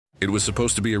It was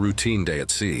supposed to be a routine day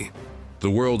at sea. The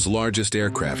world's largest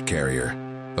aircraft carrier,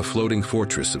 a floating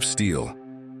fortress of steel,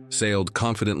 sailed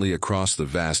confidently across the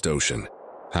vast ocean.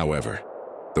 However,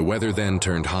 the weather then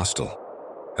turned hostile,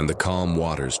 and the calm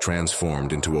waters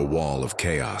transformed into a wall of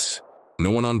chaos. No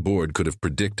one on board could have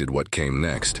predicted what came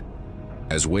next.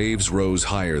 As waves rose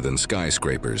higher than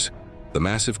skyscrapers, the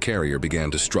massive carrier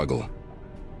began to struggle.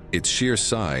 Its sheer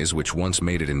size, which once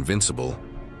made it invincible,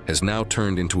 has now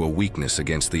turned into a weakness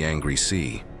against the angry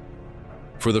sea.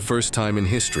 For the first time in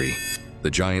history, the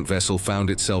giant vessel found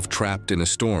itself trapped in a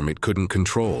storm it couldn't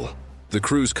control. The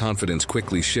crew's confidence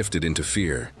quickly shifted into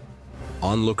fear.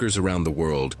 Onlookers around the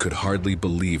world could hardly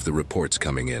believe the reports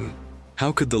coming in.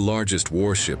 How could the largest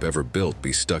warship ever built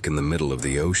be stuck in the middle of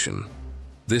the ocean?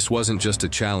 This wasn't just a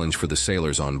challenge for the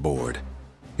sailors on board.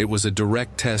 It was a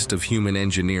direct test of human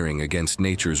engineering against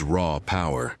nature's raw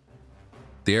power.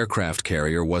 The aircraft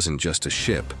carrier wasn't just a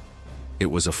ship. It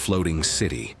was a floating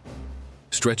city,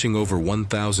 stretching over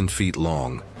 1,000 feet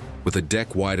long, with a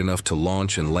deck wide enough to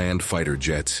launch and land fighter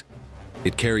jets.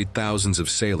 It carried thousands of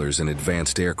sailors and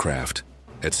advanced aircraft.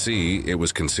 At sea, it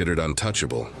was considered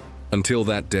untouchable. Until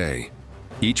that day,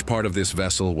 each part of this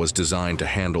vessel was designed to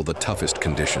handle the toughest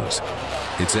conditions.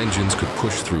 Its engines could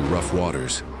push through rough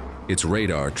waters. Its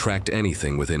radar tracked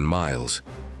anything within miles,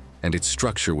 and its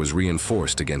structure was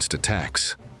reinforced against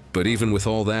attacks. But even with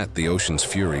all that, the ocean's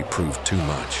fury proved too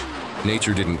much.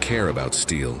 Nature didn't care about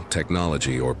steel,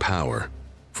 technology, or power.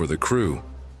 For the crew,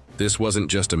 this wasn't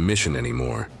just a mission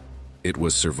anymore. It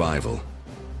was survival.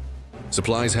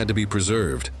 Supplies had to be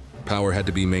preserved, power had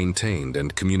to be maintained,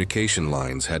 and communication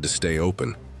lines had to stay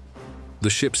open. The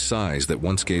ship's size that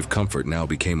once gave comfort now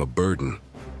became a burden,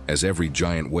 as every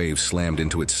giant wave slammed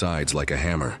into its sides like a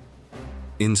hammer.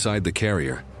 Inside the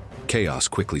carrier, chaos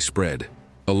quickly spread.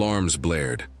 Alarms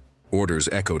blared, orders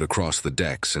echoed across the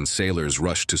decks, and sailors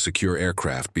rushed to secure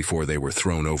aircraft before they were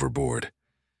thrown overboard.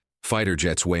 Fighter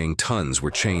jets weighing tons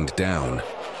were chained down,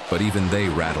 but even they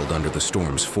rattled under the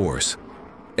storm's force.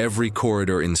 Every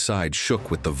corridor inside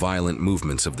shook with the violent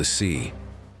movements of the sea.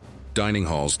 Dining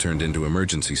halls turned into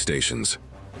emergency stations,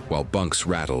 while bunks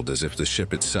rattled as if the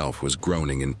ship itself was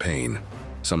groaning in pain.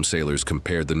 Some sailors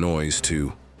compared the noise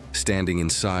to standing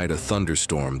inside a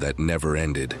thunderstorm that never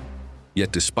ended.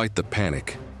 Yet despite the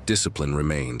panic, discipline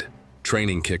remained.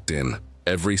 Training kicked in.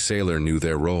 Every sailor knew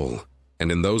their role,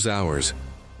 and in those hours,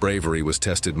 bravery was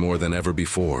tested more than ever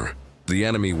before. The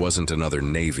enemy wasn't another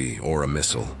navy or a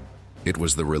missile. It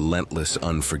was the relentless,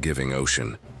 unforgiving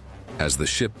ocean. As the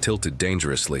ship tilted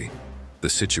dangerously, the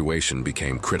situation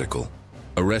became critical.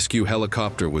 A rescue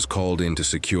helicopter was called in to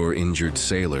secure injured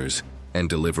sailors and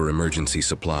deliver emergency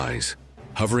supplies.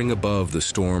 Hovering above the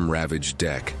storm-ravaged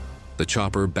deck, the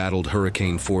chopper battled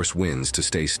hurricane-force winds to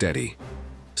stay steady.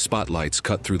 Spotlights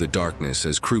cut through the darkness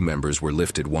as crew members were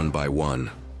lifted one by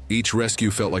one. Each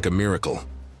rescue felt like a miracle,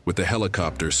 with the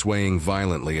helicopter swaying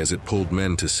violently as it pulled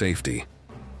men to safety.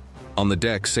 On the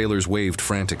deck, sailors waved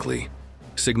frantically,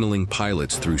 signaling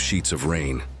pilots through sheets of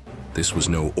rain. This was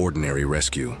no ordinary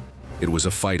rescue. It was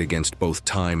a fight against both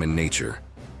time and nature.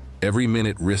 Every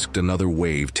minute risked another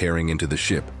wave tearing into the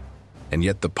ship, and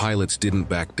yet the pilots didn't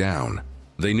back down.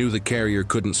 They knew the carrier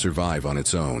couldn't survive on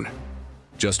its own.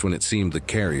 Just when it seemed the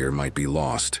carrier might be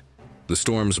lost, the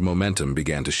storm's momentum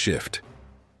began to shift.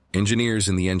 Engineers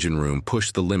in the engine room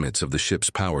pushed the limits of the ship's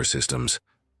power systems,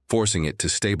 forcing it to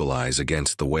stabilize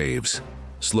against the waves.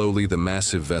 Slowly, the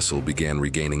massive vessel began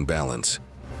regaining balance.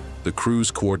 The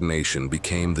crew's coordination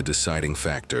became the deciding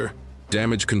factor.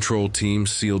 Damage control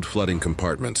teams sealed flooding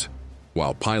compartments,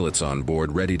 while pilots on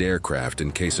board readied aircraft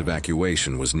in case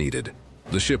evacuation was needed.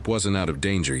 The ship wasn't out of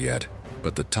danger yet,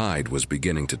 but the tide was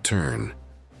beginning to turn.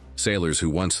 Sailors who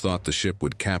once thought the ship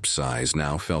would capsize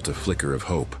now felt a flicker of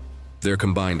hope. Their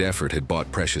combined effort had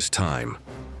bought precious time,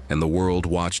 and the world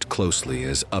watched closely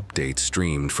as updates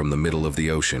streamed from the middle of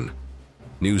the ocean.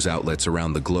 News outlets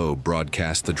around the globe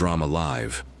broadcast the drama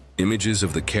live. Images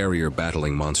of the carrier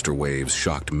battling monster waves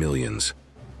shocked millions.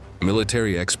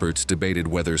 Military experts debated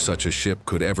whether such a ship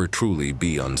could ever truly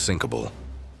be unsinkable.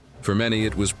 For many,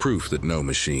 it was proof that no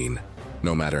machine,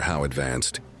 no matter how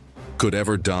advanced, could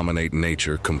ever dominate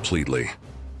nature completely.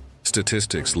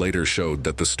 Statistics later showed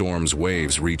that the storm's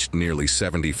waves reached nearly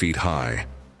 70 feet high,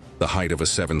 the height of a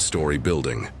 7-story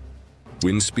building.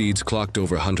 Wind speeds clocked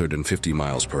over 150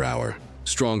 miles per hour,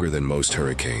 stronger than most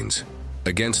hurricanes.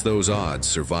 Against those odds,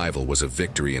 survival was a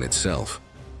victory in itself.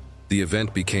 The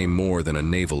event became more than a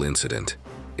naval incident.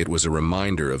 It was a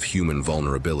reminder of human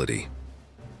vulnerability.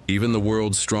 Even the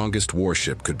world's strongest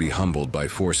warship could be humbled by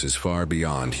forces far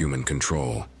beyond human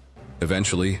control.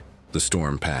 Eventually, the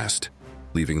storm passed,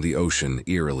 leaving the ocean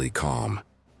eerily calm.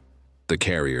 The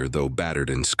carrier, though battered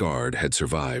and scarred, had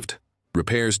survived.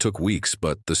 Repairs took weeks,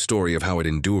 but the story of how it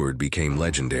endured became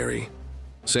legendary.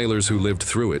 Sailors who lived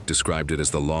through it described it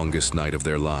as the longest night of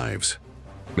their lives.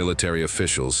 Military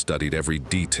officials studied every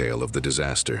detail of the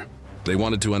disaster. They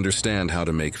wanted to understand how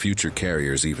to make future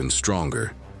carriers even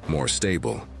stronger, more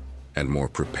stable, and more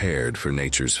prepared for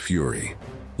nature's fury.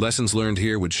 Lessons learned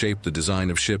here would shape the design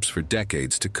of ships for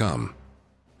decades to come.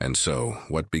 And so,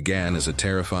 what began as a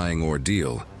terrifying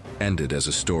ordeal ended as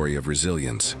a story of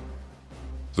resilience.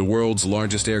 The world's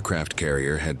largest aircraft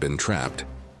carrier had been trapped,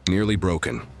 nearly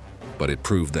broken, but it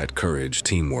proved that courage,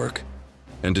 teamwork,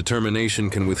 and determination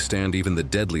can withstand even the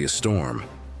deadliest storm.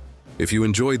 If you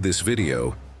enjoyed this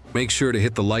video, make sure to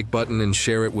hit the like button and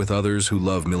share it with others who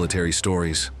love military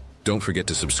stories. Don't forget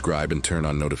to subscribe and turn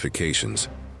on notifications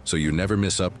so you never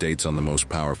miss updates on the most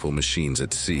powerful machines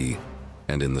at sea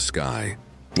and in the sky.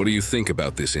 What do you think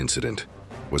about this incident?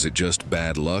 Was it just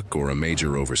bad luck or a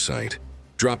major oversight?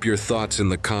 Drop your thoughts in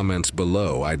the comments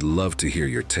below. I'd love to hear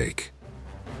your take.